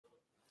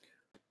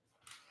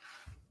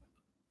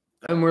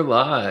And we're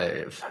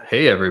live.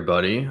 Hey,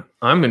 everybody.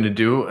 I'm going to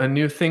do a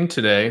new thing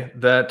today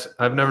that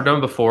I've never done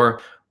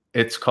before.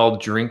 It's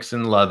called Drinks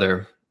and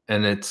Leather,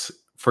 and it's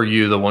for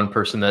you, the one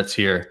person that's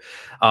here.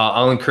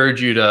 I'll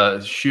encourage you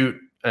to shoot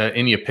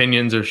any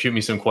opinions or shoot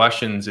me some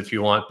questions if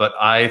you want, but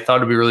I thought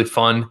it'd be really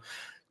fun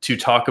to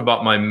talk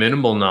about my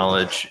minimal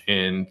knowledge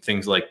in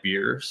things like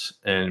beers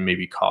and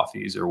maybe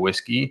coffees or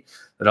whiskey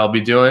that I'll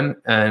be doing.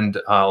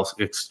 And I'll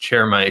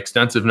share my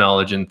extensive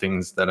knowledge in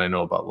things that I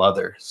know about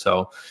leather.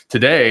 So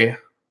today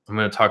I'm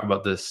going to talk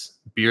about this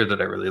beer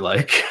that I really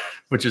like,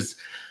 which is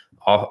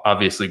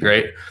obviously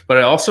great. But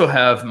I also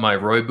have my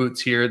Roy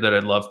boots here that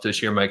I'd love to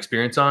share my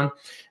experience on.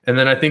 And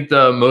then I think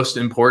the most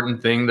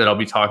important thing that I'll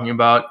be talking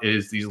about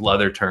is these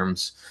leather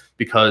terms,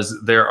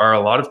 because there are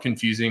a lot of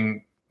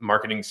confusing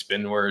marketing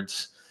spin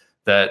words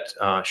that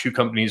shoe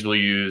companies will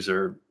use,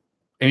 or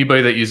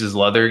anybody that uses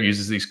leather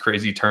uses these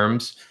crazy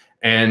terms.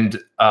 And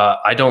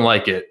I don't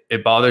like it.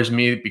 It bothers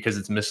me because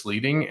it's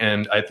misleading,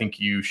 and I think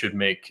you should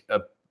make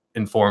an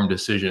informed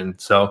decision.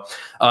 So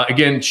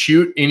again,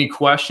 shoot any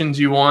questions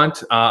you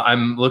want.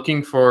 I'm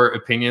looking for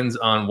opinions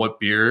on what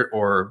beer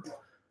or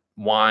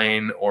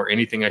wine or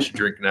anything I should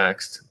drink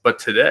next. But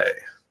today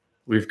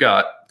we've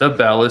got the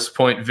Ballast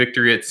Point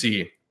Victory at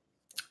Sea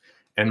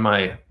and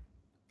my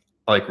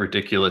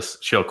ridiculous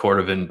Shell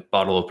Cordovan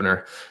bottle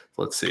opener.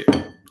 Let's see.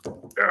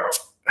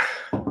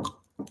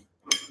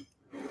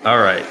 All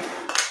right.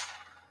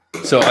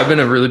 So I've been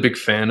a really big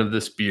fan of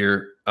this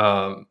beer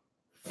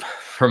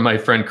from my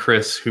friend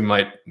Chris, who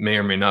may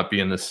or may not be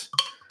in this.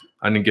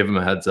 I didn't give him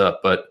a heads up,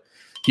 but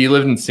he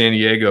lived in San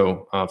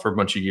Diego for a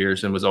bunch of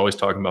years and was always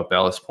talking about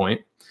Ballast Point.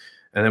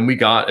 And then we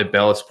got a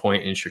Ballast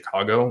Point in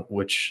Chicago,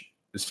 which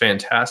is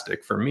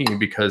fantastic for me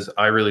because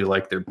I really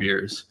like their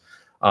beers.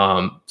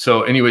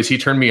 So anyways, he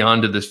turned me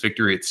on to this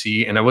Victory at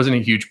Sea, and I wasn't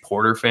a huge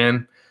porter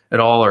fan at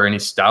all or any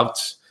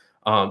stouts.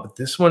 But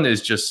this one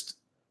is just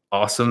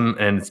awesome,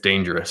 and it's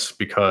dangerous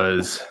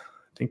because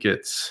I think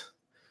it's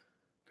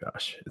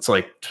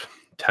like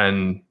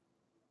 10%.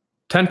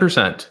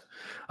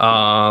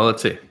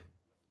 Let's see.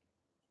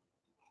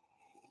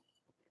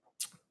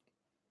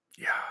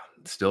 Yeah,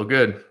 it's still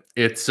good.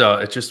 It's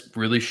just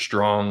really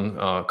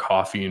strong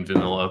coffee and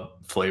vanilla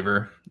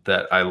flavor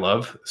that I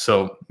love.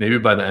 So maybe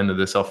by the end of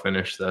this, I'll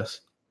finish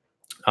this.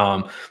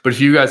 But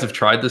if you guys have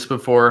tried this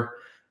before,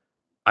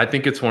 I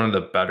think it's one of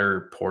the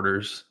better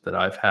porters that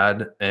I've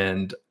had.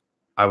 And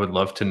I would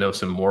love to know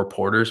some more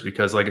porters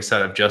because, like I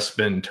said, I've just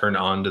been turned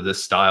on to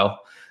this style.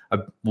 I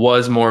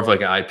was more of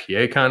like an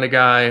IPA kind of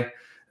guy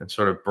and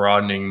sort of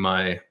broadening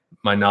my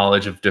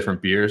knowledge of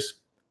different beers.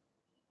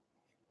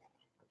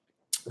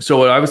 So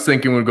what I was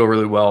thinking would go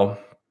really well,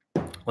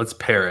 let's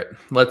pair it.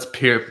 Let's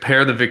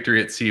pair the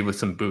Victory at Sea with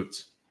some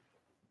boots.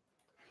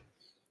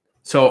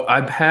 So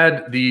I've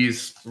had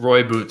these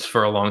Roy boots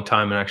for a long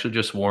time and actually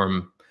just wore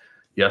them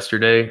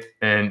yesterday.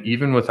 And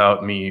even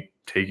without me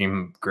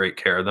taking great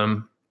care of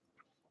them,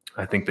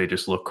 I think they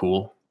just look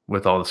cool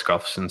with all the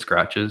scuffs and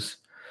scratches.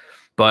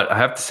 But I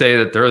have to say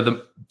that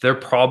they're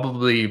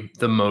probably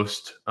the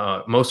most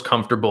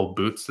comfortable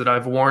boots that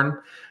I've worn.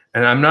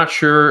 And I'm not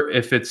sure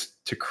if it's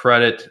to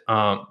credit.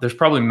 There's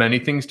probably many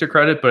things to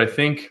credit, but I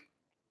think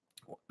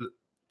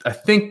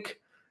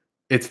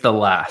it's the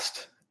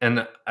last.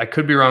 And I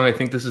could be wrong. I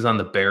think this is on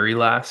the Berry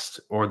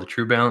last or the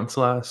True Balance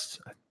last.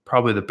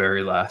 Probably the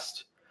Berry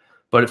last.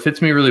 But it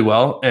fits me really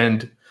well.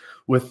 And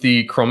with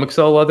the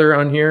Chromexcel leather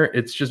on here,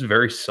 it's just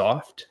very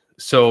soft.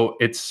 So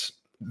it's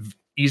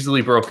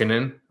easily broken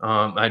in.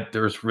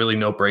 There's really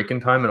no break-in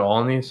time at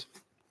all in these.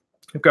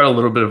 I've got a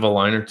little bit of a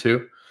liner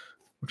too,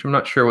 which I'm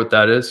not sure what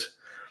that is.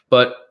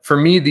 But for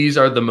me, these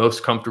are the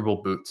most comfortable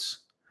boots.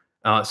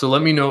 So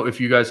let me know if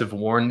you guys have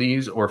worn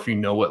these or if you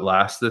know what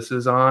last this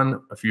is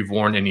on, if you've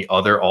worn any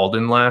other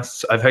Alden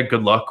lasts. I've had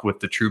good luck with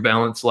the True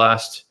Balance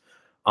last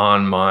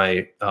on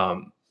my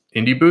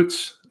indie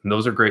boots, and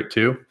those are great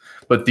too.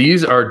 But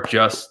these are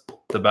just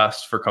the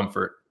best for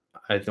comfort.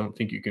 I don't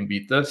think you can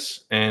beat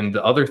this. And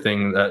the other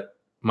thing that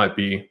might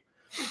be,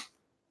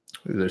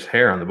 there's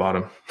hair on the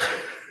bottom.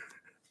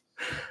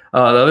 The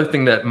other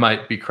thing that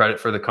might be credit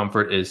for the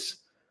comfort is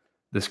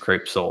this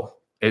crepe sole.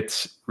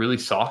 It's really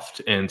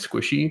soft and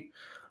squishy.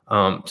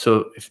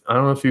 So I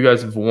don't know if you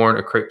guys have worn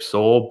a crepe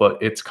sole,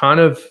 but it's kind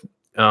of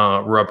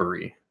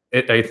rubbery.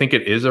 I think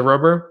it is a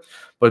rubber,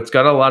 but it's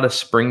got a lot of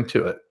spring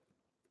to it.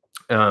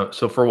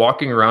 So for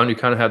walking around, you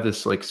kind of have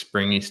this like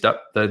springy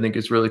step that I think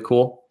is really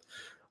cool.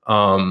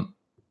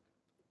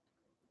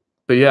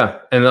 But yeah,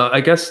 and I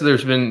guess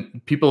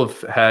people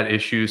have had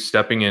issues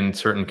stepping in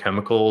certain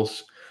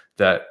chemicals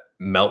that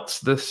melts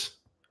this.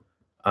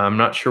 I'm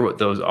not sure what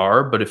those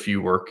are, but if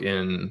you work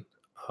in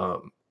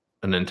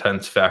an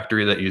intense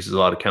factory that uses a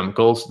lot of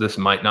chemicals, this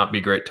might not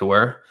be great to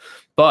wear.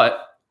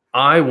 But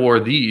I wore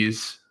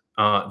these.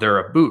 They're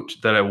a boot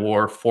that I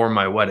wore for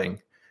my wedding.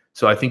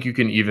 So I think you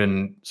can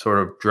even sort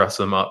of dress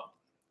them up.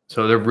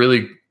 So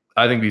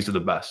I think these are the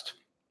best.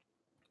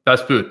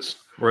 Best boots,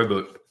 Roy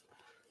boot.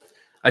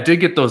 I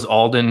did get those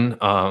Alden,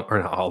 or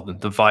not Alden,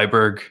 the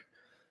Viberg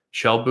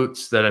shell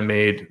boots that I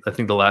made. I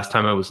think the last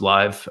time I was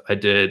live, I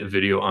did a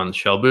video on the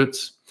shell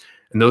boots,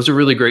 and those are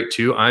really great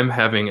too. I'm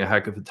having a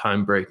heck of a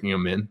time breaking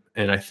them in,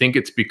 and I think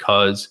it's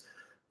because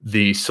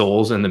the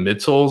soles and the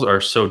midsoles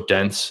are so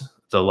dense.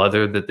 The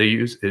leather that they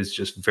use is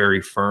just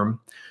very firm.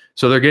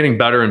 So they're getting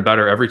better and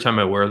better. Every time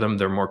I wear them,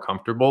 they're more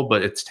comfortable,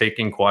 but it's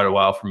taking quite a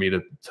while for me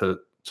to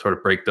sort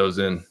of break those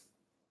in.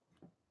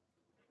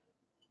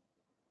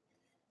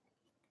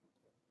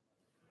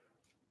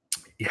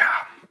 Yeah.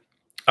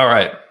 All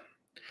right.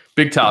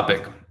 Big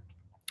topic.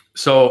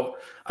 So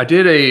I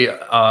did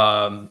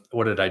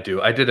what did I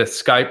do? I did a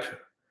Skype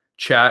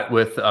chat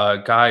with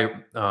a guy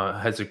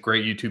has a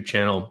great YouTube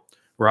channel,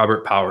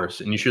 Robert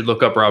Powers, and you should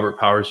look up Robert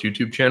Powers'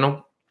 YouTube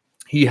channel.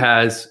 He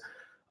has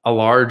a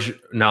large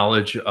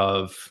knowledge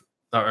of,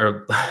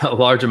 or a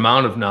large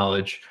amount of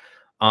knowledge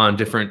on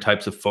different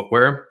types of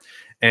footwear.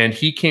 And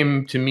he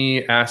came to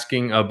me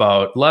asking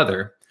about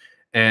leather.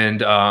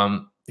 And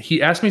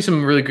he asked me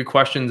some really good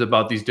questions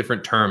about these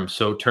different terms.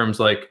 So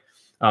terms like,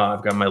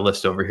 I've got my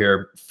list over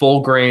here: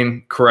 full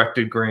grain,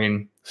 corrected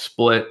grain,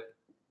 split,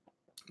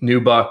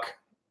 nubuck,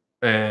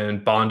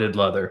 and bonded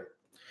leather.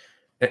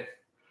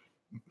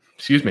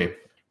 Excuse me,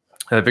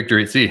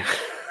 Victory at Sea.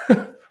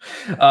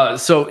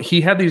 So he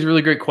had these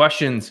really great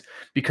questions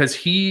because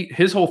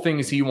his whole thing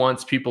is he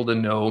wants people to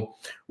know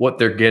what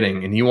they're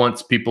getting, and he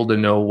wants people to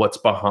know what's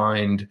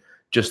behind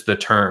just the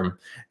term.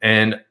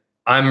 And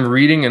I'm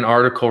reading an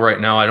article right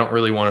now. I don't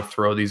really want to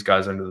throw these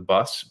guys under the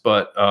bus,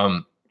 but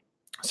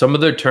some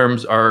of their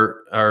terms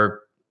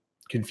are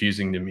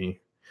confusing to me.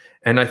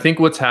 And I think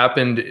what's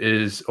happened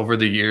is over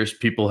the years,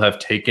 people have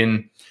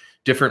taken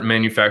different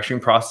manufacturing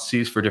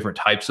processes for different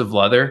types of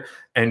leather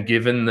and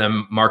given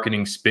them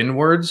marketing spin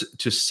words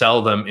to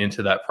sell them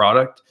into that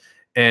product.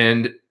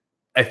 And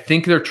I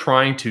think they're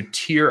trying to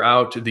tier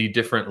out the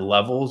different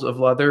levels of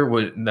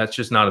leather. That's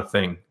just not a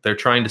thing. They're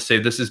trying to say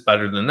this is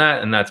better than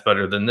that, and that's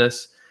better than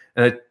this.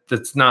 And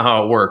that's not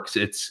how it works.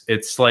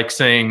 It's like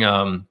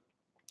saying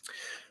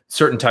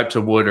certain types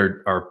of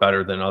wood are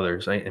better than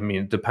others. I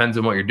mean, it depends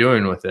on what you're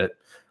doing with it.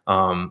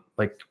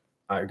 Like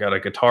I got a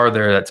guitar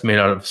there that's made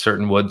out of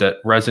certain wood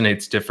that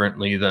resonates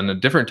differently than a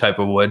different type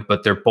of wood,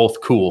 but they're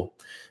both cool.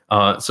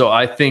 So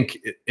I think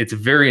it's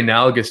very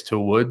analogous to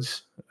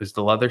woods, is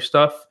the leather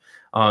stuff.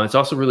 It's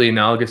also really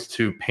analogous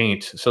to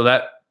paint. So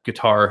that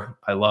guitar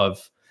I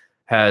love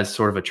has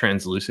sort of a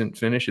translucent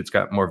finish. It's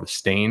got more of a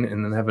stain.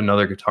 And then I have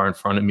another guitar in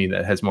front of me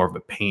that has more of a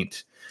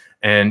paint.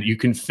 And you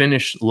can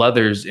finish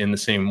leathers in the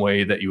same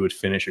way that you would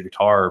finish a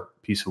guitar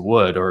piece of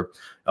wood or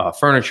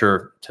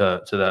furniture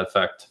to that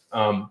effect.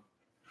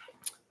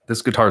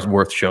 This guitar is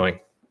worth showing.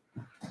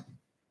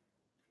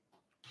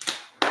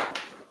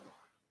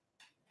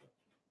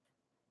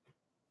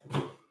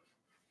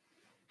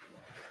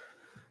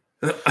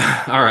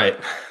 All right.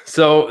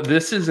 So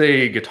this is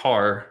a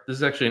guitar. This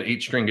is actually an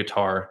 8-string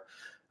guitar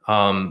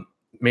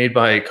made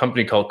by a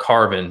company called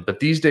Carvin. But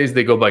these days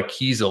they go by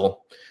Kiesel.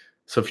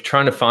 So if you're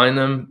trying to find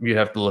them, you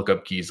have to look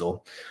up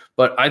Kiesel.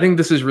 But I think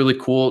this is really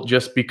cool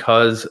just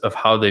because of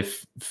how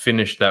they've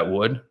finished that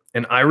wood.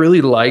 And I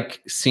really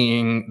like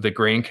seeing the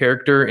grain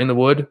character in the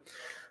wood.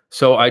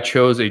 So I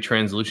chose a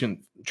translucent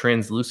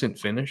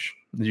finish,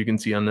 as you can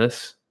see on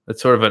this.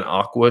 It's sort of an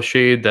aqua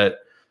shade that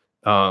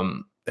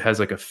has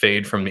like a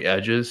fade from the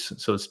edges.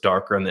 So it's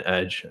darker on the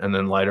edge and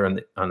then lighter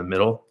on the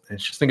middle. I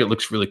just think it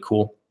looks really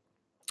cool.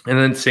 And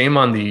then same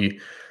on the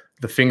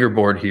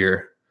fingerboard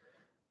here.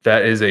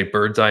 That is a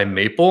bird's eye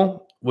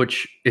maple,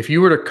 which if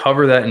you were to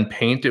cover that in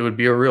paint, it would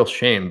be a real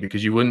shame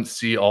because you wouldn't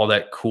see all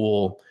that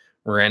cool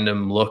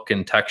random look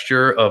and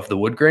texture of the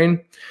wood grain.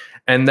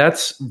 And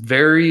that's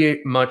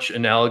very much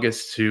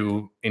analogous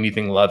to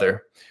anything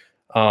leather.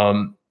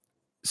 Full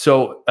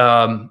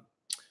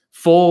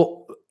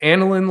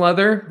aniline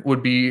leather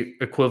would be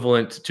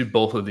equivalent to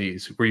both of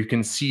these, where you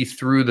can see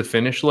through the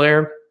finish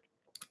layer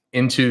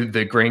into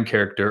the grain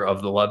character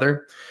of the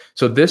leather.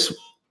 So this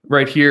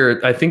right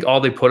here, I think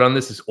all they put on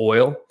this is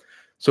oil.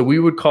 So we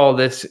would call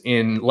this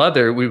in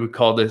leather, we would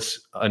call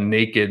this a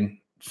naked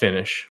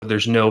finish.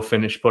 There's no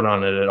finish put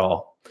on it at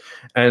all.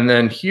 And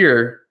then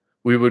here,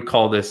 we would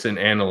call this an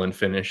aniline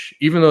finish.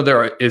 Even though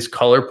there is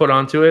color put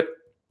onto it,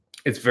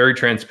 it's very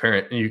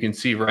transparent and you can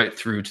see right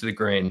through to the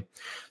grain.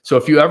 So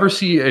if you ever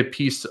see a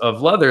piece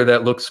of leather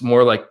that looks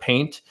more like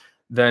paint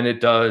than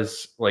it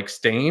does like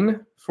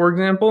stain, for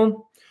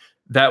example,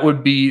 that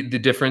would be the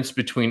difference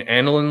between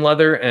aniline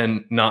leather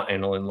and not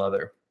aniline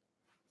leather.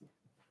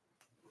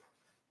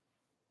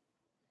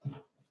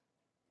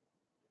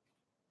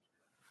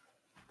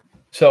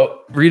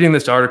 So reading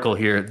this article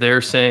here,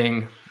 they're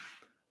saying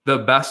the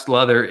best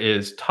leather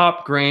is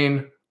top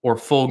grain or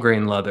full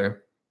grain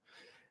leather.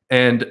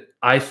 And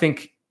I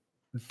think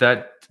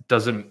that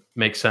doesn't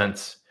make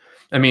sense.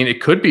 I mean,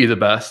 it could be the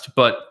best,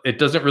 but it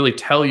doesn't really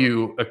tell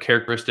you a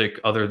characteristic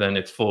other than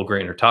it's full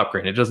grain or top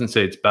grain. It doesn't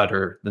say it's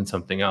better than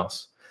something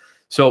else.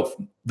 So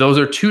those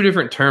are two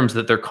different terms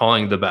that they're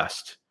calling the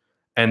best.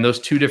 And those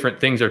two different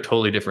things are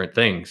totally different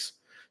things.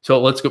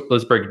 So let's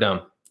break it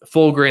down.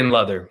 Full grain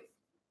leather.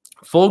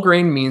 Full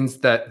grain means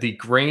that the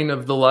grain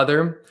of the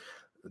leather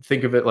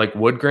think of it like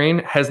wood grain,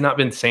 has not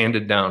been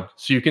sanded down.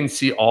 So you can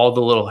see all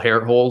the little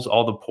hair holes,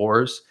 all the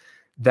pores.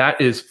 That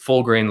is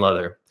full grain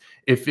leather.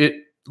 If it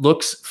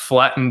looks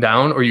flattened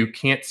down or you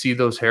can't see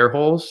those hair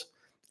holes,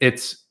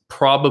 it's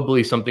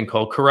probably something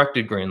called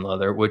corrected grain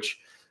leather, which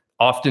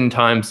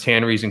oftentimes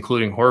tanneries,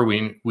 including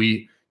Horween,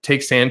 we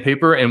take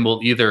sandpaper and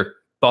we'll either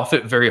buff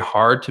it very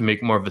hard to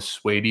make more of a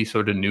suede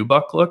sort of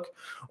nubuck look,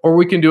 or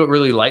we can do it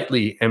really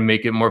lightly and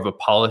make it more of a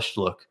polished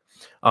look.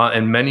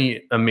 And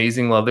many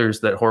amazing leathers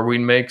that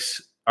Horween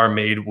makes are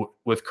made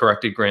with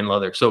corrected grain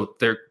leather. So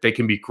they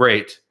can be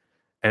great.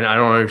 And I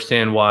don't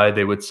understand why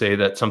they would say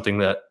that something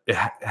that,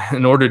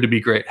 in order to be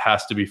great,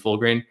 has to be full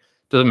grain.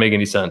 Doesn't make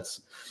any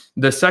sense.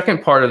 The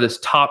second part of this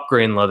top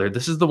grain leather,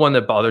 this is the one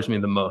that bothers me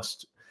the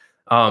most.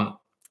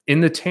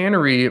 In the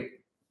tannery,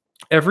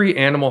 every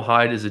animal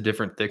hide is a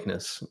different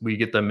thickness. We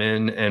get them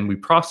in and we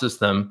process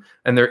them,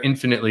 and they're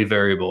infinitely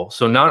variable.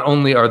 So not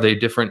only are they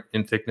different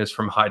in thickness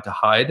from hide to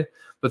hide,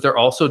 but they're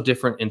also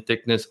different in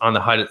thickness on the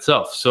hide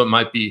itself. So it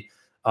might be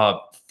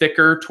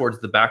thicker towards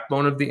the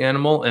backbone of the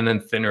animal and then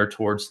thinner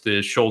towards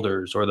the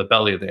shoulders or the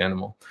belly of the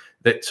animal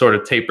that sort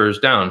of tapers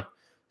down.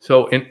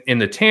 So in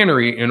the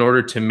tannery, in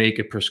order to make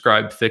a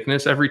prescribed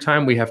thickness every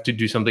time, we have to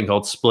do something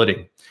called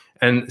splitting.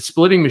 And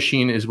splitting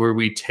machine is where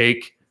we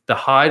take the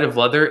hide of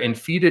leather and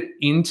feed it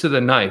into the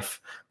knife,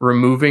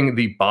 removing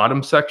the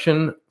bottom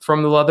section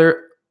from the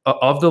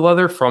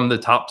leather from the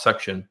top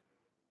section.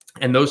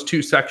 And those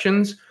two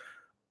sections,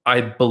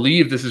 I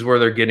believe this is where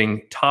they're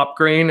getting top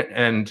grain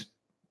and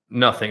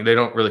nothing. They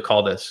don't really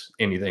call this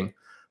anything,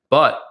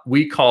 but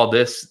we call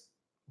this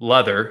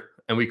leather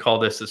and we call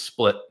this a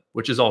split,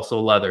 which is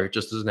also leather. It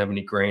just doesn't have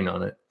any grain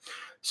on it.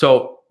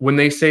 So when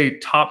they say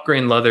top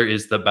grain leather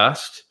is the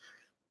best,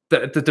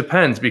 that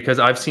depends, because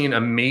I've seen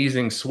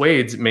amazing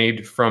suedes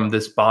made from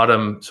this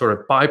bottom sort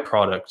of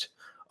byproduct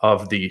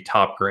of the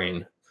top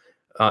grain.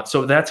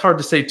 So that's hard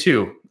to say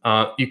too.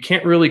 You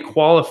can't really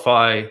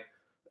qualify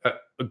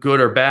good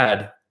or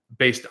bad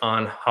based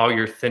on how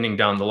you're thinning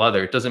down the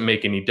leather. It doesn't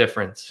make any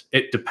difference.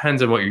 It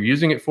depends on what you're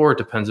using it for. It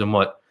depends on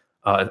what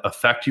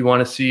effect you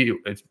want to see.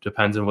 It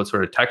depends on what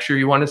sort of texture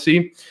you want to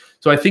see.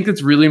 So I think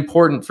it's really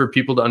important for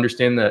people to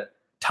understand that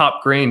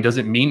top grain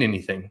doesn't mean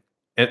anything.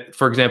 And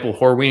for example,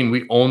 Horween,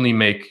 we only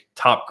make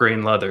top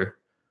grain leather,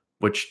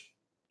 which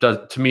does,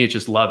 to me, it's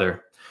just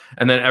leather.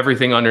 And then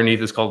everything underneath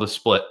is called a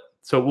split.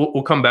 So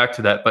we'll come back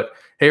to that. But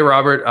hey,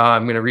 Robert,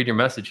 I'm going to read your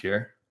message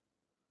here.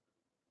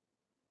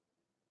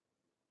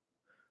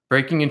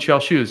 Breaking in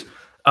shell shoes.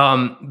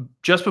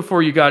 Just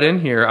before you got in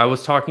here, I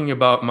was talking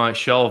about my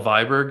shell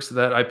Vibergs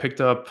that I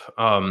picked up.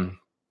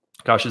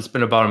 Gosh, it's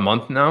been about a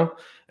month now,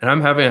 and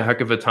I'm having a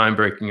heck of a time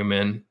breaking them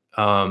in.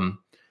 And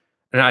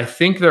I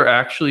think they're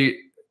actually,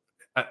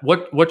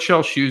 what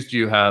shell shoes do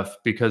you have?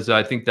 Because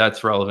I think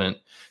that's relevant.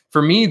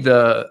 For me,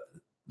 the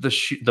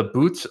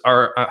boots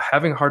are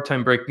having a hard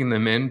time breaking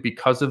them in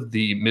because of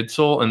the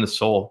midsole and the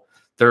sole.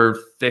 They're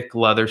thick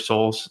leather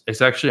soles.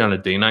 It's actually on a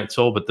day-night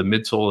sole, but the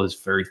midsole is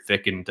very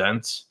thick and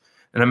dense.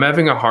 And I'm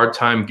having a hard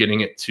time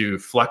getting it to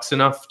flex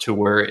enough to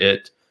where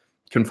it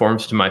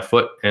conforms to my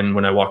foot. And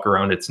when I walk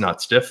around, it's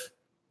not stiff.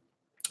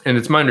 And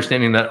it's my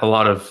understanding that a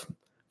lot of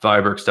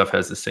Viberg stuff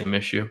has the same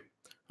issue.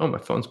 Oh, my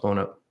phone's blown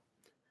up.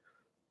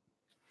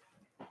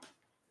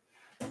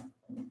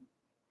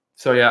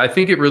 So yeah, I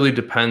think it really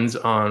depends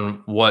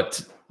on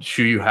what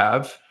shoe you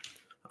have.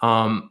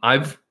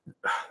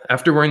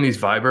 After wearing these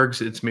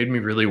Vibergs, it's made me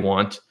really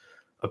want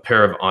a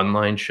pair of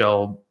online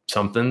shell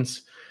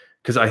somethings,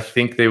 because I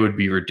think they would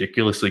be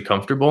ridiculously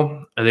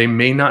comfortable. They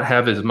may not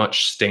have as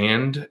much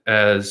stand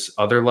as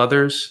other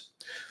leathers.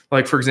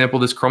 Like, for example,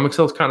 this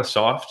Chromexcel is kind of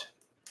soft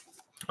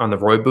on the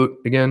Roy boot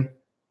again.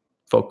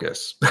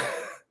 Focus.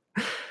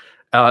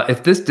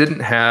 If this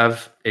didn't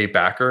have a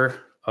backer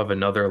of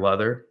another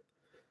leather,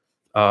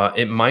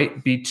 it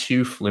might be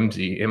too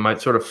flimsy. It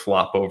might sort of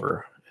flop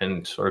over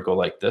and sort of go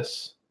like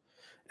this.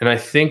 And I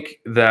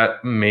think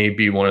that may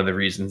be one of the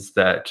reasons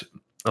that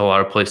a lot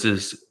of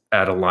places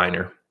add a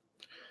liner.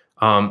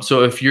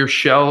 So if your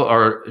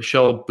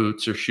shell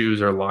boots or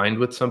shoes are lined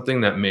with something,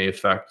 that may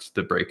affect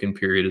the break-in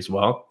period as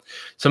well.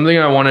 Something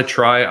I want to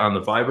try on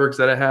the Vibergs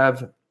that I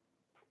have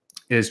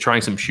is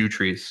trying some shoe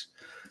trees,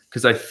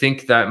 because I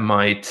think that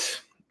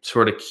might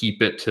sort of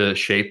keep it to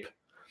shape,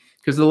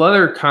 because the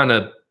leather kind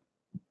of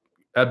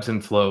ebbs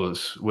and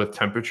flows with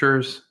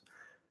temperatures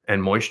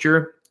and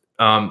moisture.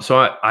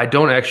 So I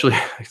don't actually,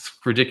 it's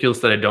ridiculous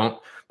that I don't,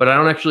 but I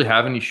don't actually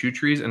have any shoe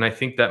trees. And I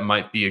think that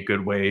might be a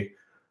good way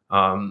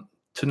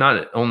to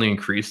not only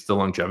increase the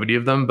longevity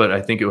of them, but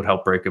I think it would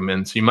help break them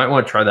in. So you might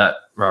want to try that,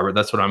 Robert.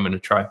 That's what I'm going to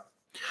try.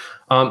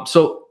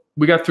 So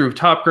we got through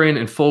top grain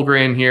and full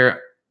grain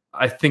here.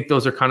 I think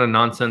those are kind of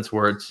nonsense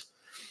words.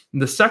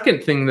 The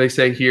second thing they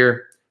say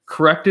here,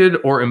 corrected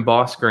or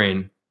embossed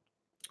grain.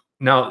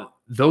 Now,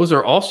 those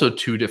are also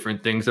two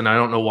different things, and I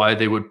don't know why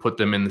they would put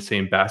them in the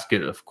same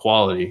basket of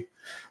quality.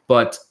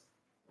 But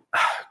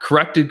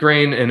corrected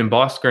grain and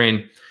embossed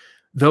grain,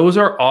 those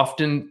are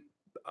often,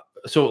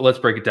 so let's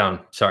break it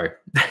down. Sorry.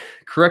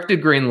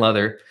 Corrected grain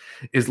leather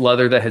is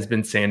leather that has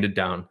been sanded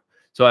down.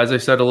 So as I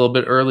said a little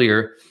bit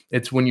earlier,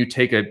 it's when you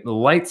take a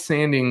light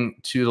sanding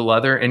to the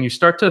leather and you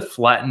start to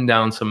flatten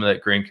down some of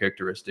that grain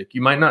characteristic.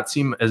 You might not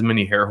see as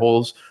many hair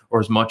holes or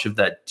as much of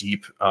that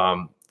deep,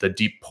 the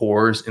deep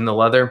pores in the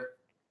leather,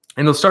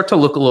 and it'll start to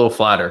look a little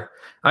flatter.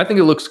 I think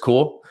it looks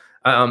cool.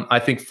 I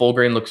think full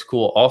grain looks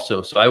cool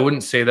also. So I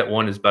wouldn't say that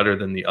one is better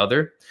than the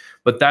other,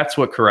 but that's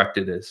what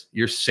corrected is.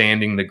 You're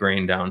sanding the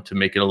grain down to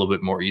make it a little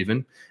bit more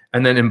even.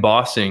 And then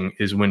embossing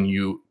is when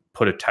you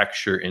put a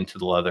texture into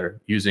the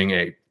leather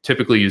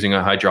typically using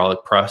a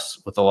hydraulic press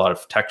with a lot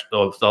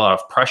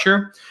of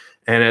pressure.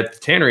 And at the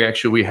tannery,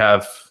 actually, we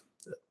have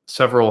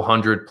several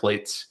hundred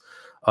plates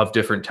of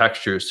different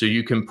textures. So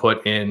you can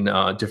put in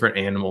different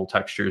animal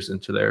textures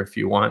into there if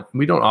you want.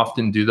 We don't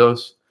often do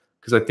those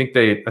because I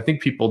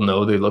think people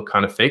know they look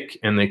kind of fake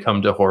and they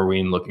come to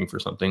Horween looking for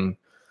something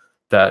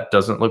that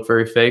doesn't look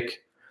very fake.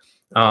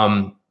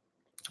 But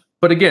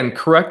again,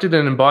 corrected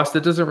and embossed,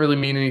 that doesn't really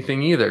mean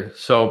anything either.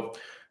 So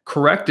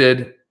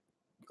corrected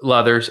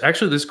leathers,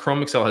 actually this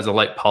Chromexcel has a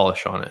light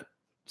polish on it.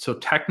 So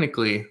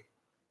technically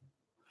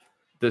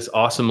this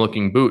awesome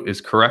looking boot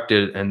is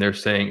corrected and they're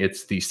saying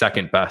it's the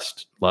second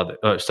best leather,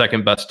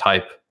 second best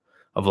type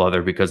of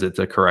leather because it's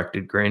a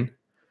corrected grain.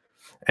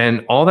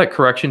 And all that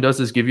correction does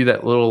is give you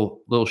that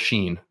little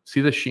sheen.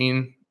 See the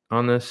sheen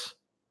on this?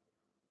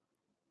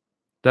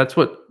 That's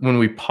what, when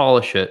we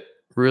polish it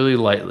really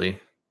lightly,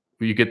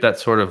 you get that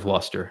sort of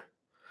luster.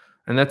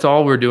 And that's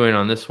all we're doing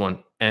on this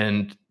one.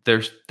 And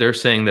they're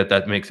saying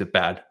that makes it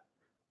bad.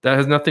 That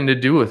has nothing to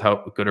do with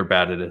how good or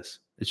bad it is.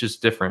 It's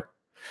just different.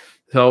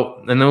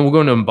 So, and then we'll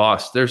go into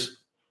emboss. There's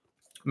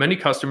many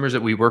customers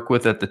that we work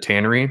with at the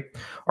tannery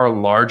are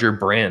larger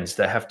brands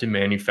that have to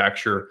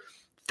manufacture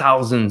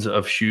thousands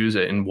of shoes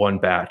in one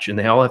batch, and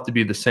they all have to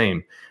be the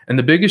same. And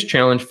the biggest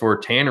challenge for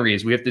tannery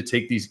is we have to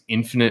take these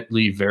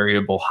infinitely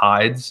variable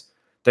hides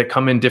that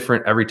come in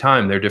different every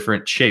time. They're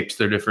different shapes,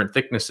 they're different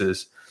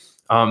thicknesses.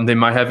 They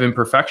might have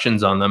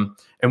imperfections on them,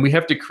 and we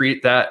have to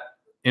create that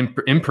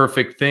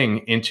imperfect thing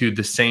into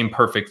the same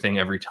perfect thing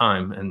every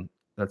time. And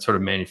that's sort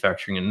of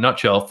manufacturing in a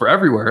nutshell for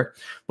everywhere.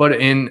 But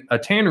in a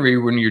tannery,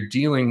 when you're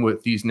dealing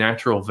with these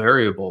natural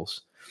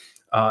variables,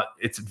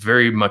 it's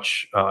very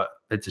much,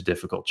 it's a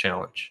difficult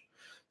challenge.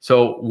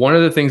 So one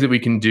of the things that we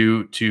can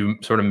do to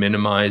sort of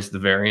minimize the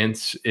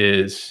variance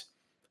is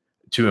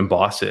to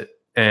emboss it.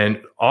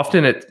 And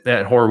often at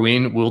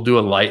Horween, we'll do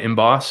a light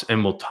emboss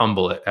and we'll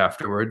tumble it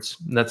afterwards.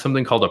 And that's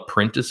something called a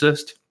print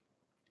assist.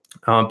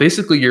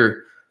 Basically,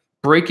 you're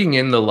breaking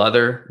in the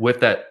leather with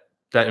that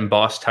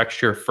embossed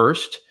texture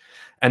first,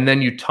 and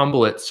then you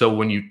tumble it. So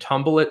when you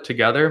tumble it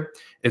together,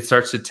 it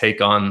starts to take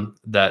on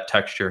that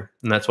texture.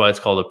 And that's why it's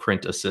called a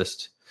print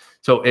assist.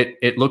 So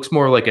it looks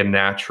more like a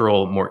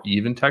natural, more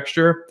even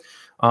texture.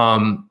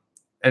 And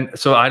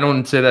so I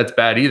don't say that's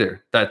bad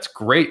either. That's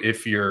great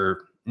if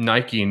you're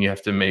Nike and you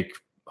have to make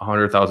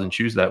 100,000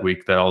 shoes that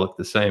week that all look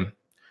the same.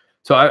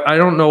 So I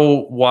don't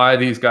know why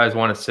these guys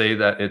want to say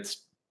that it's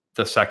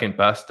the second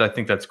best. I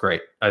think that's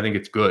great. I think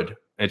it's good.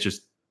 It's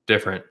just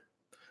different.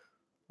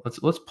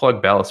 Let's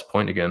plug Ballast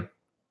Point again.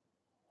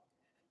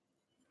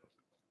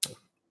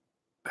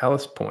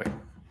 Ballast Point.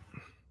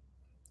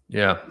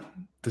 Yeah,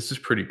 this is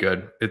pretty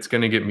good. It's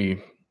going to get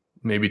me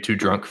maybe too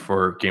drunk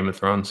for Game of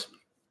Thrones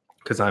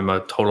because I'm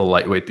a total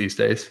lightweight these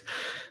days.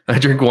 I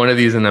drink one of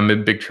these and I'm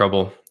in big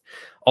trouble.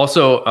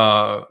 Also,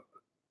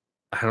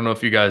 I don't know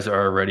if you guys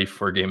are ready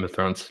for Game of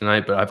Thrones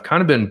tonight, but I've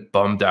kind of been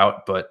bummed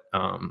out, but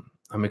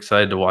I'm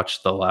excited to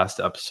watch the last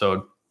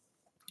episode,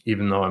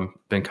 even though I've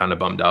been kind of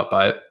bummed out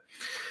by it.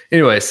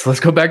 Anyways, let's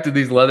go back to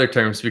these leather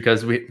terms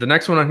because the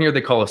next one on here,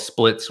 they call a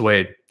split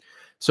suede.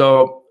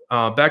 So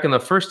back in the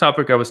first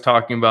topic I was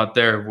talking about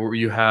there, where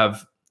you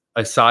have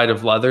a side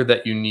of leather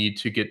that you need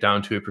to get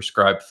down to a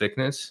prescribed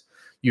thickness,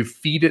 you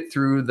feed it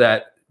through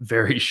that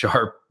very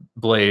sharp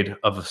blade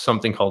of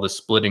something called a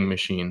splitting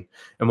machine.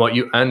 And what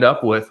you end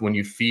up with when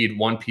you feed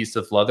one piece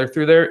of leather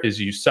through there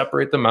is you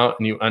separate them out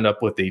and you end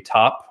up with the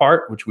top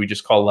part, which we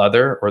just call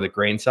leather or the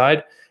grain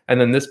side. And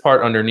then this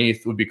part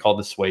underneath would be called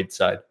the suede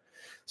side.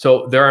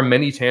 So there are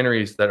many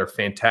tanneries that are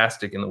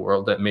fantastic in the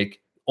world that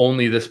make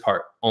only this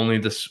part, only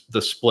the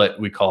split,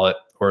 we call it,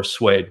 or a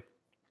suede.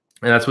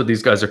 And that's what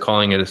these guys are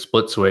calling it, a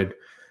split suede.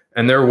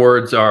 And their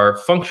words are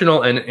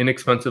functional and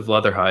inexpensive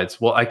leather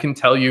hides. Well, I can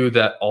tell you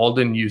that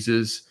Alden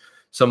uses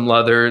some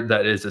leather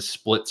that is a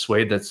split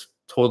suede that's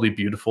totally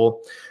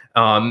beautiful.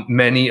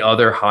 Many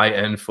other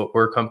high-end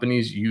footwear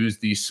companies use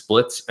these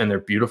splits and they're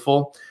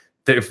beautiful.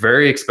 They're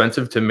very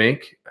expensive to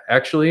make,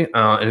 actually.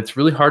 And it's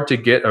really hard to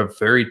get a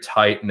very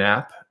tight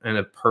nap and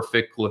a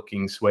perfect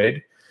looking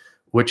suede,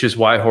 which is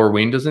why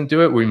Horween doesn't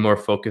do it. We more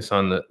focus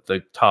on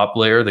the top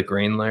layer, the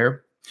grain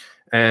layer.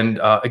 And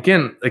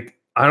again, like,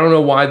 I don't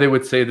know why they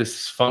would say this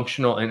is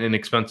functional and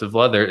inexpensive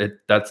leather.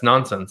 That's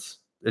nonsense.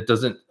 It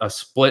doesn't, a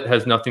split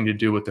has nothing to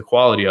do with the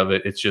quality of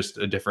it. It's just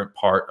a different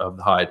part of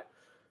the hide.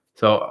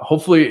 So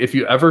hopefully if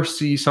you ever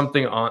see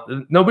something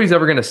on, nobody's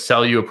ever going to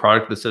sell you a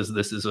product that says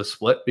this is a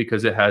split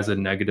because it has a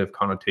negative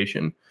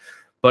connotation,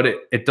 but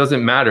it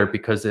doesn't matter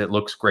because it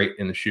looks great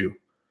in the shoe.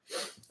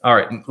 All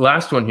right,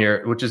 last one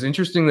here, which is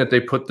interesting that they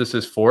put this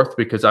as fourth,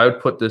 because I would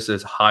put this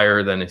as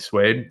higher than a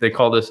suede. They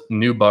call this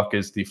nubuck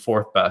is the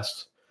fourth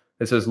best.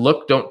 It says,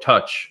 look, don't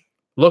touch.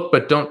 Look,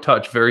 but don't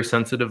touch. Very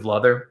sensitive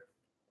leather.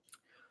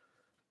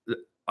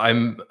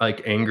 I'm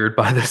like angered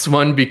by this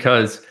one,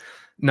 because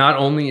not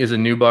only is a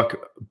nubuck,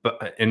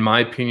 in my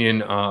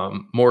opinion,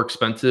 more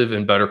expensive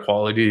and better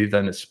quality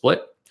than a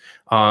split,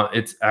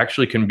 it's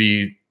actually can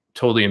be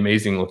totally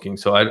amazing looking.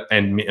 So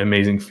and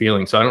amazing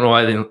feeling. So I don't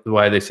know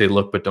why they say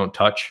look but don't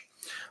touch.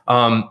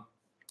 All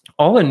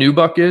a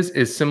nubuck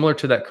is similar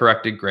to that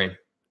corrected grain.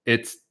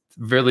 It's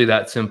really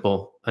that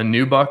simple. A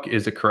nubuck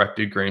is a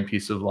corrected grain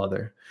piece of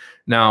leather.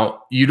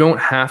 Now, you don't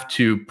have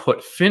to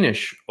put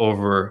finish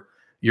over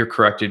your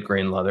corrected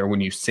grain leather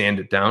when you sand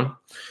it down.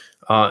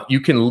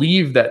 You can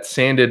leave that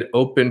sanded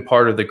open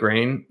part of the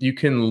grain. You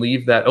can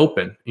leave that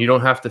open. You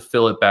don't have to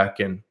fill it back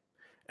in.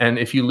 And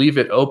if you leave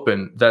it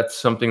open, that's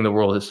something the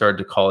world has started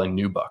to call a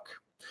nubuck.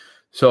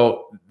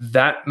 So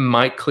that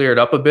might clear it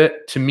up a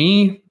bit. To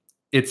me,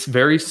 it's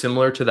very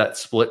similar to that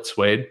split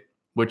suede,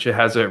 which it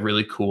has a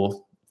really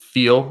cool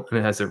feel and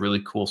it has a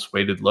really cool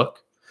sueded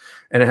look.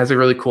 And it has a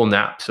really cool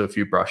nap. So if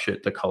you brush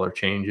it, the color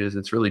changes.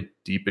 It's really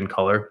deep in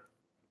color.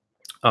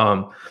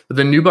 But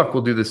the nubuck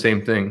will do the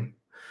same thing.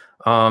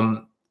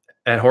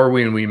 At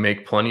Horween, we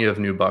make plenty of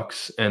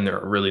nubucks, and they're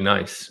really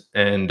nice.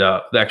 And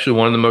actually,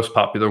 one of the most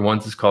popular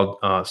ones is called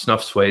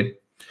snuff suede,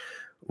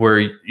 where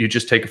you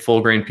just take a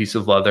full grain piece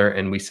of leather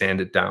and we sand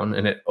it down,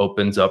 and it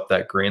opens up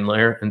that grain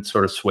layer and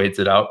sort of suades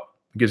it out.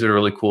 It gives it a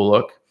really cool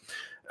look.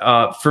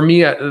 For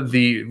me,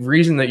 the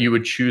reason that you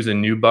would choose a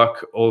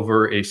nubuck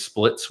over a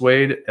split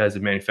suede as a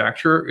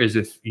manufacturer is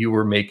if you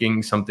were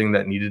making something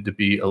that needed to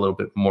be a little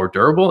bit more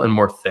durable and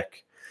more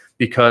thick.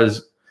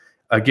 Because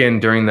again,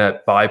 during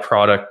that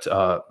byproduct,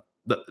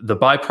 the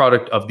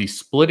byproduct of the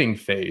splitting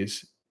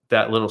phase,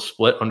 that little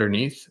split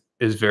underneath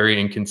is very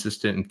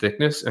inconsistent in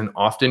thickness, and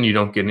often you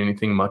don't get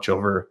anything much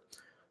over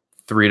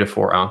 3 to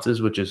 4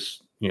 ounces, which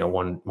is, you know,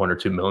 one or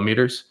 2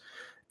 millimeters.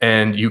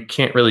 And you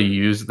can't really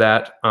use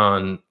that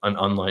on an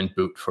unlined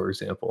boot, for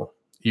example.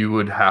 You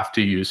would have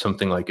to use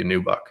something like a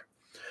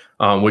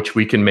nubuck, which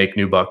we can make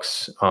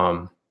nubucks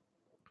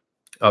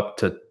up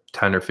to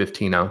 10 or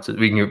 15 ounces.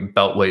 We can get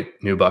belt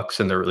weight nubucks,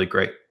 and they're really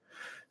great.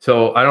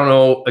 So I don't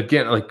know,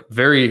 again, like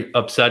very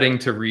upsetting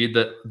to read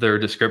their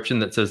description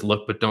that says,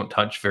 look, but don't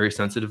touch, very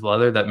sensitive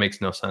leather. That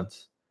makes no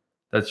sense.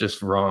 That's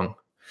just wrong.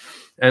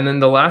 And then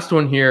the last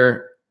one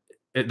here,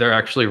 they're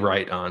actually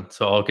right on.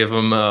 So I'll give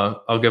them a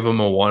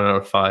 1 out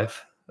of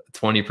 5,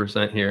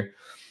 20% here.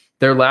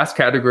 Their last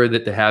category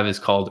that they have is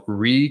called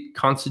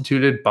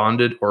reconstituted,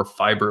 bonded, or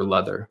fiber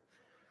leather.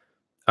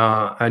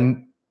 I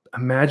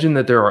imagine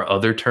that there are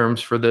other terms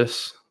for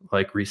this,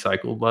 like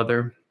recycled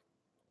leather.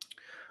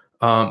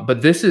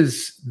 But this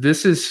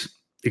is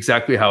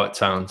exactly how it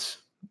sounds.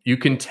 You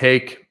can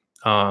take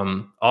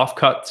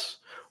offcuts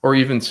or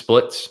even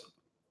splits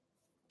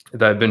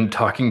that I've been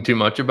talking too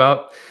much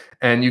about,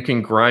 and you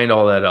can grind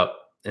all that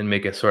up and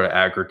make a sort of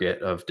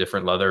aggregate of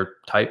different leather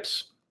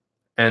types.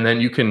 And then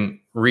you can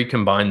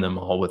recombine them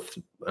all with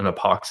an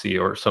epoxy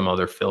or some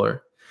other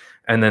filler.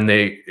 And then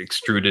they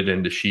extrude it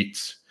into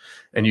sheets.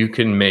 And you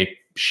can make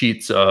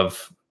sheets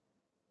of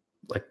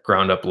like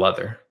ground up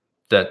leather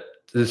that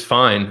is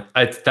fine.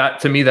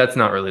 To me, that's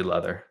not really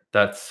leather.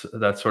 That's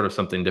sort of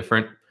something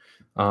different.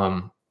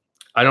 I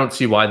don't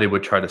see why they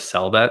would try to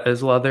sell that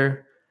as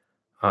leather.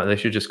 They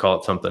should just call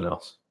it something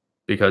else,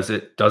 because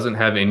it doesn't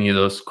have any of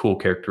those cool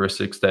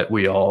characteristics that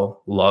we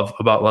all love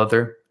about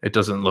leather. It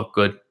doesn't look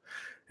good.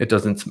 It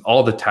doesn't,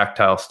 all the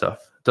tactile stuff.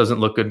 It doesn't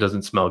look good,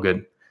 doesn't smell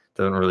good,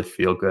 doesn't really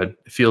feel good.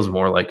 It feels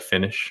more like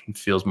finish. It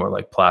feels more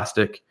like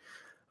plastic.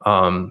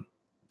 So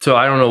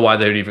I don't know why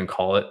they'd even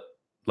call it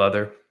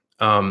leather.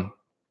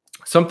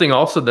 Something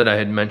also that I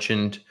had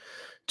mentioned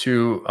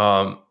to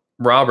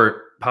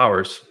Robert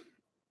Powers,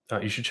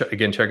 you should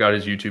check out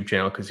his YouTube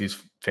channel because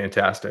he's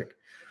fantastic.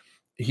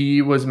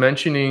 He was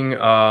mentioning,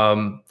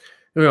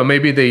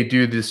 maybe they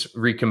do this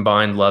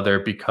recombined leather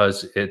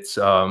because it's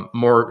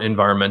more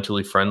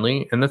environmentally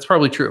friendly, and that's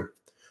probably true.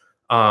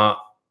 I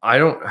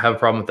don't have a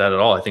problem with that at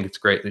all. I think it's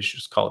great. They should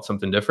just call it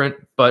something different.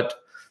 But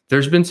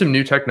there's been some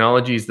new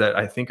technologies that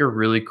I think are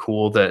really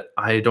cool that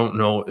I don't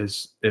know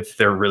if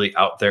they're really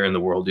out there in the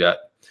world yet.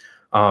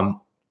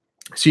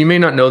 So you may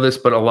not know this,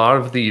 but a lot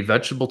of the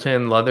vegetable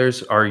tan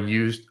leathers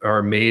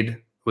are made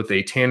with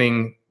a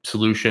tanning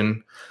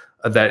solution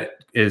that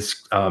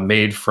is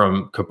made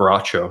from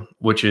cabracho,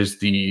 which is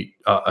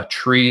a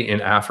tree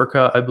in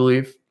Africa, I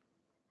believe.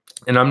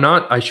 And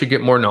I should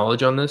get more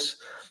knowledge on this,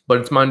 but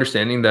it's my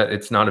understanding that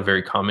it's not a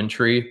very common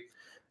tree,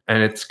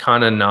 and it's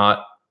kind of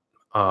not,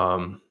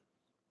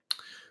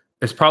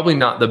 it's probably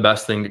not the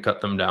best thing to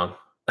cut them down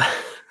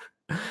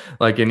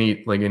like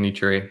any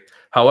tree.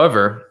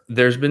 However,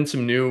 there's been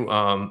some new,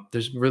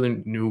 there's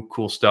really new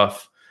cool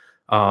stuff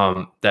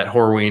that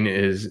Horween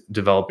is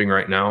developing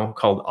right now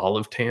called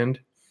olive tanned.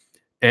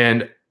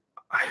 And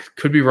I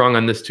could be wrong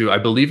on this too. I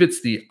believe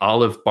it's the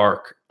olive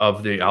bark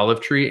of the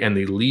olive tree and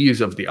the leaves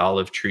of the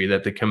olive tree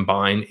that they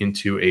combine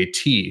into a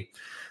tea.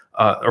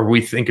 or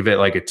we think of it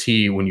like a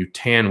tea when you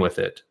tan with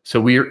it. So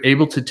we are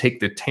able to take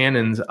the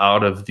tannins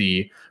out of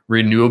the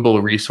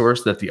renewable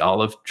resource that the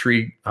olive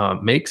tree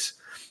makes,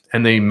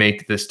 and they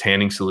make this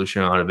tanning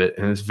solution out of it.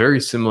 And it's very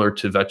similar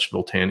to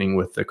vegetable tanning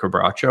with the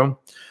quebracho.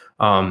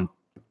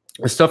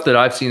 The stuff that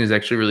I've seen is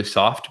actually really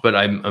soft, but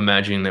I'm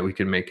imagining that we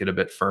can make it a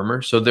bit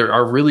firmer. So there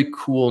are really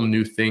cool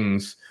new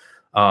things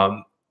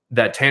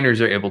that tanners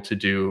are able to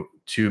do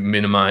to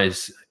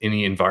minimize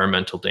any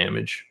environmental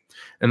damage.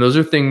 And those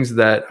are things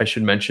that I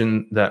should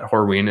mention that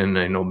Horween, and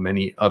I know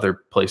many other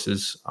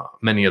places,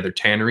 many other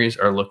tanneries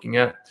are looking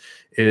at,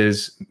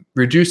 is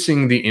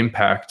reducing the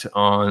impact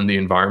on the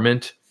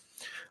environment.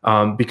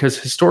 Because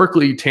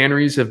historically,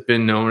 tanneries have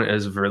been known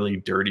as really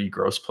dirty,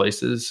 gross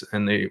places,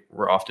 and they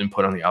were often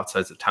put on the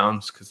outsides of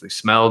towns because they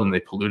smelled and they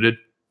polluted.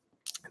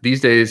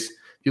 These days,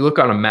 if you look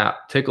on a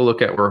map, take a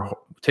look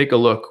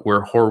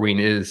where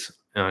Horween is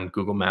on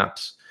Google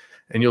Maps,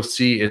 and you'll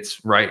see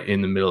it's right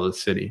in the middle of the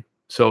city.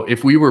 So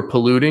if we were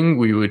polluting,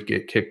 we would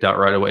get kicked out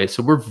right away.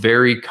 So we're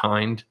very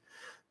kind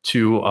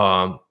to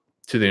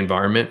the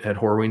environment at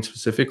Horween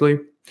specifically.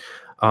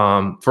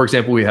 For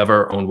example, we have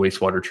our own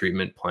wastewater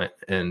treatment plant,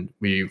 and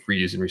we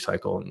reuse and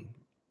recycle and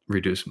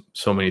reduce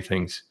so many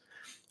things.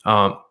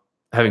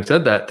 Having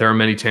said that, there are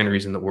many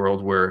tanneries in the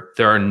world where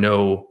there are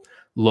no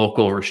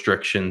local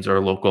restrictions or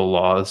local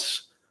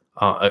laws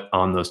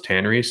on those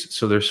tanneries.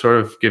 So they're sort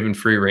of given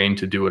free rein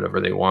to do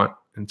whatever they want.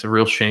 And it's a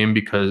real shame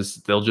because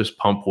they'll just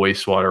pump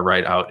wastewater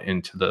right out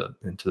into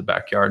the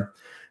backyard.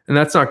 And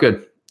that's not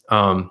good.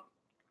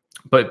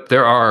 But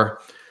there are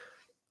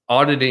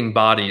auditing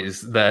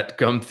bodies that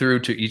come through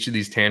to each of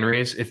these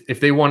tanneries. If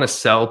they want to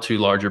sell to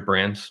larger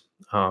brands,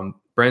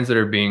 brands that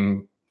are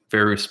being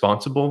very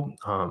responsible,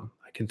 I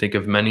can think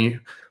of many,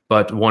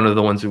 but one of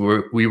the ones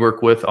that we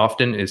work with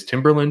often is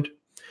Timberland.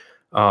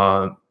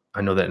 I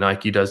know that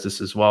Nike does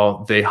this as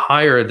well. They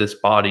hire this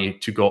body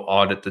to go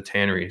audit the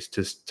tanneries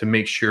to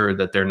make sure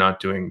that they're not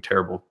doing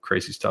terrible,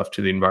 crazy stuff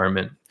to the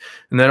environment.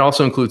 And that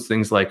also includes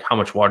things like how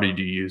much water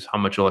do you use, how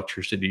much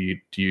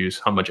electricity do you use,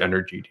 how much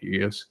energy do you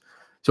use.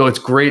 So it's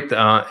great,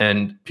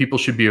 and people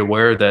should be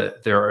aware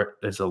that there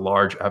is a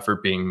large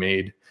effort being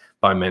made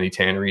by many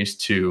tanneries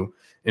to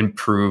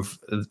improve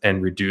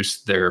and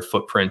reduce their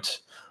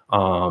footprint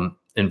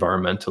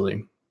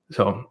environmentally.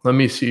 So let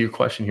me see your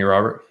question here,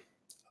 Robert.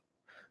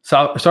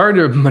 So sorry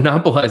to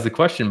monopolize the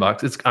question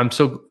box.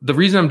 The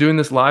reason I'm doing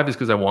this live is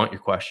because I want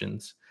your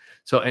questions.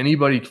 So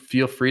anybody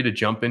feel free to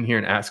jump in here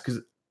and ask, because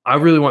I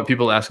really want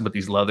people to ask about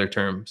these leather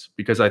terms,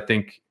 because I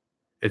think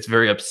it's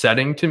very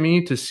upsetting to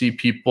me to see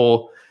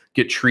people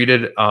get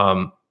treated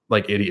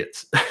like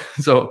idiots.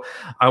 So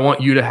I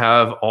want you to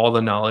have all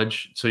the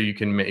knowledge so you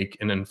can make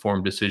an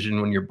informed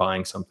decision when you're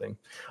buying something.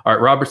 All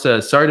right, Robert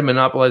says, sorry to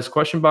monopolize the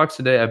question box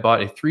today. I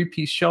bought a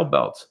 3-piece shell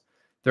belt.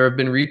 There have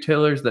been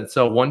retailers that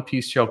sell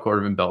 1-piece shell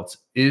cordovan belts.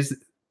 Is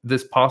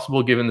this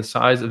possible given the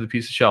size of the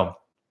piece of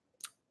shell?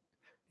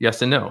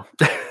 Yes and no.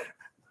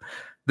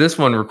 This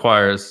one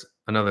requires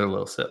another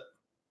little sip.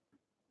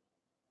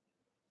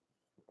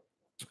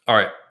 All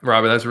right,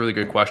 Robert, that's a really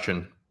good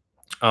question.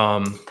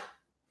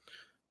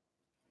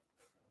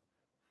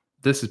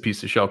 This is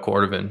piece of shell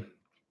cordovan.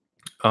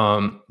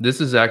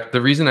 This is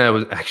the reason I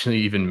was actually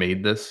even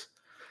made this.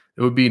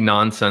 It would be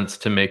nonsense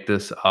to make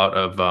this out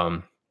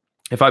of,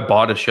 if I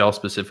bought a shell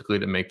specifically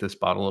to make this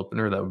bottle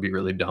opener, that would be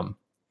really dumb.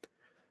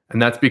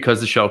 And that's because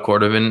the shell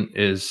cordovan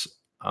is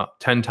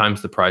 10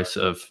 times the price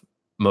of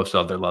most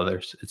other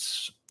leathers.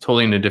 It's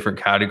totally in a different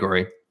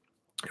category.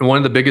 And one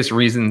of the biggest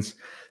reasons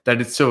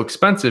that it's so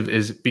expensive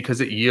is because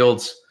it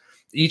yields,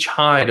 each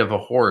hide of a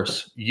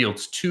horse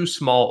yields 2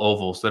 small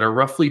ovals that are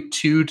roughly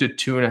 2 to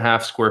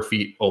 2.5 square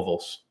feet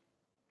ovals.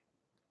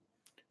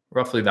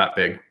 Roughly that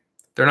big.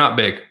 They're not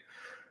big.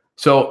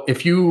 So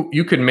if you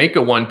could make a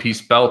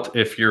 1-piece belt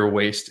if your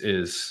waist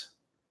is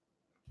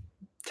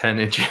 10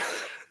 inches,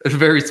 it's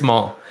very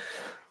small.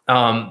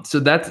 So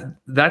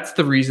that's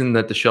the reason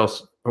that the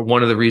shells, or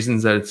one of the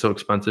reasons that it's so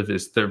expensive,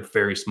 is they're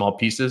very small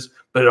pieces,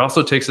 but it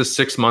also takes us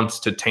 6 months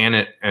to tan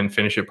it and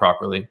finish it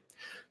properly.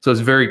 So it's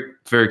very,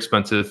 very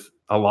expensive,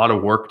 a lot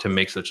of work to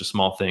make such a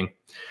small thing.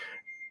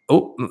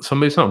 Oh,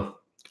 somebody's home.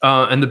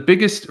 And the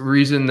biggest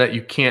reason that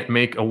you can't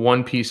make a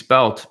 1-piece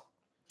belt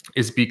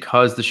is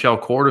because the shell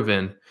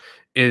cordovan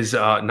is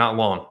not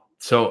long.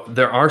 So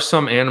there are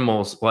some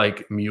animals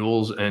like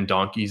mules and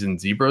donkeys and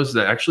zebras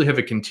that actually have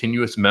a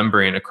continuous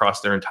membrane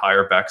across their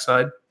entire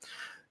backside,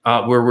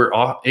 where we're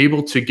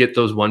able to get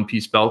those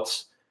 1-piece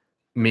belts,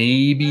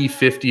 maybe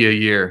 50 a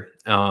year.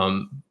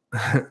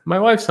 My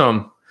wife's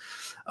home.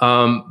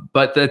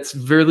 But that's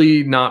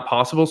really not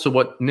possible. So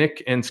what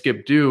Nick and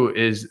Skip do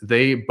is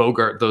they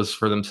bogart those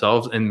for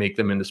themselves and make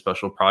them into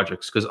special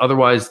projects, because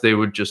otherwise they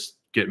would just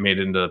get made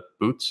into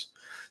boots.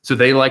 So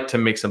they like to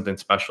make something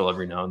special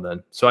every now and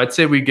then. So I'd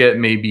say we get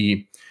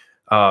maybe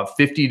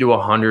 50 to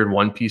 100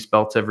 1-piece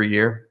belts every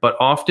year, but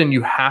often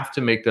you have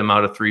to make them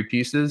out of 3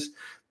 pieces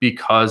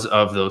because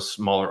of those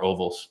smaller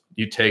ovals.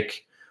 You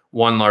take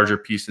 1 larger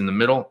piece in the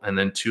middle and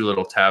then 2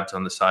 little tabs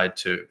on the side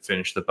to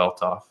finish the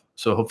belt off.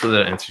 So hopefully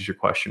that answers your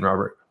question,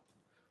 Robert.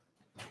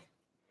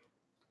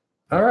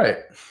 All right.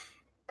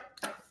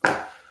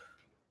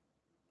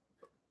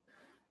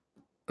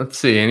 Let's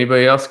see.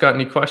 Anybody else got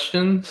any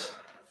questions?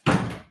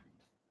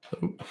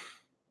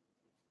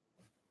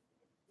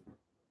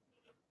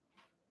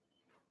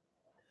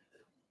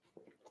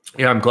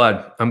 Yeah, I'm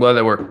glad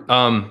that worked.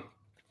 I'm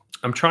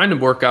trying to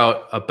work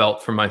out a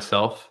belt for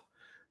myself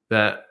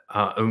that,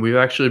 and we've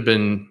actually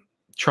been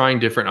trying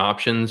different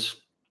options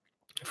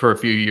for a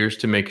few years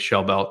to make a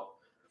shell belt.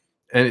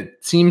 And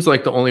it seems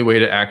like the only way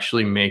to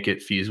actually make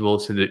it feasible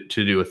is to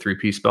do a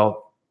 3-piece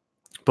belt.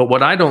 But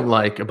what I don't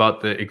like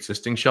about the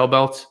existing shell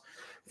belts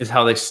is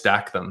how they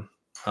stack them.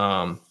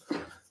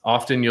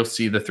 Often you'll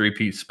see the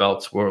 3-piece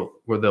belts where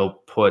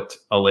they'll put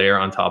a layer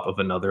on top of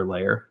another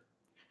layer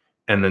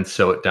and then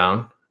sew it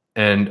down.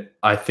 And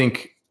I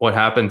think what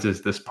happens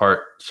is this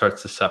part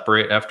starts to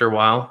separate after a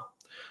while,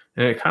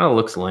 and it kind of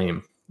looks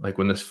lame, like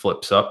when this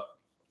flips up.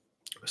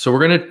 So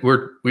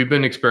we've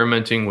been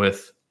experimenting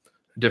with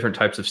different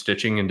types of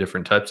stitching and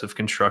different types of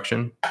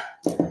construction,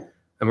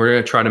 and we're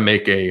going to try to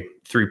make a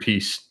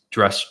 3-piece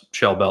dress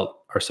shell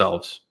belt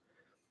ourselves,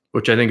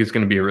 which I think is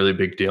going to be a really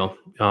big deal.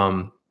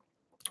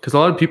 Because a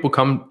lot of people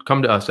come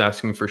to us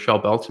asking for shell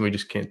belts, and we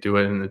just can't do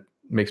it, and it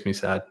makes me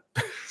sad.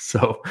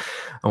 So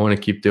I want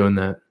to keep doing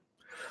that.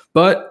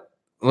 But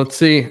let's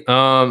see.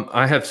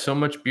 I have so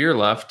much beer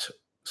left,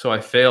 so I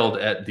failed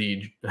at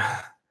the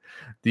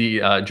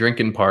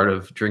drinking part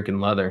of drinking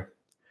leather.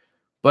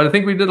 But I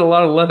think we did a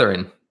lot of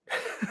leathering.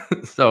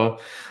 So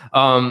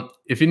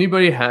if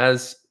anybody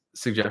has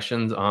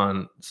suggestions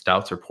on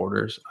stouts or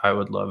porters, I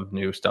would love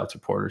new stouts or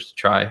porters to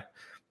try.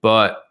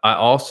 But I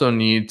also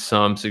need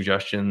some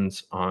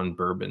suggestions on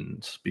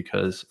bourbons,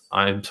 because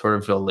I'm sort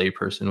of a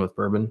layperson with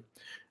bourbon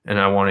and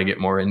I want to get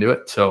more into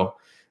it. So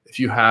if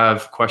you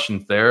have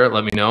questions there,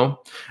 let me know.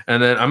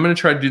 And then I'm going to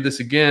try to do this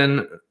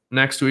again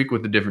next week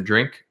with a different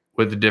drink,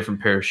 with a different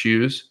pair of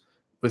shoes,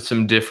 with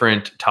some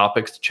different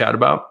topics to chat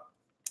about.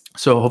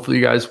 So hopefully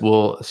you guys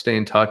will stay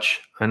in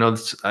touch. I know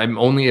I'm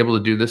only able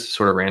to do this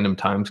sort of random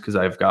times because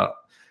I've got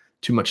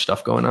too much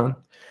stuff going on.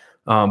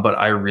 But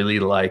I really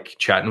like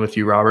chatting with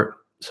you, Robert.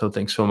 So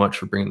thanks so much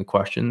for bringing the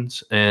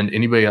questions. And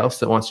anybody else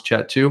that wants to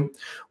chat too,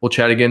 we'll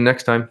chat again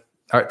next time.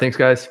 All right. Thanks,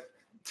 guys.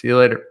 See you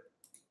later.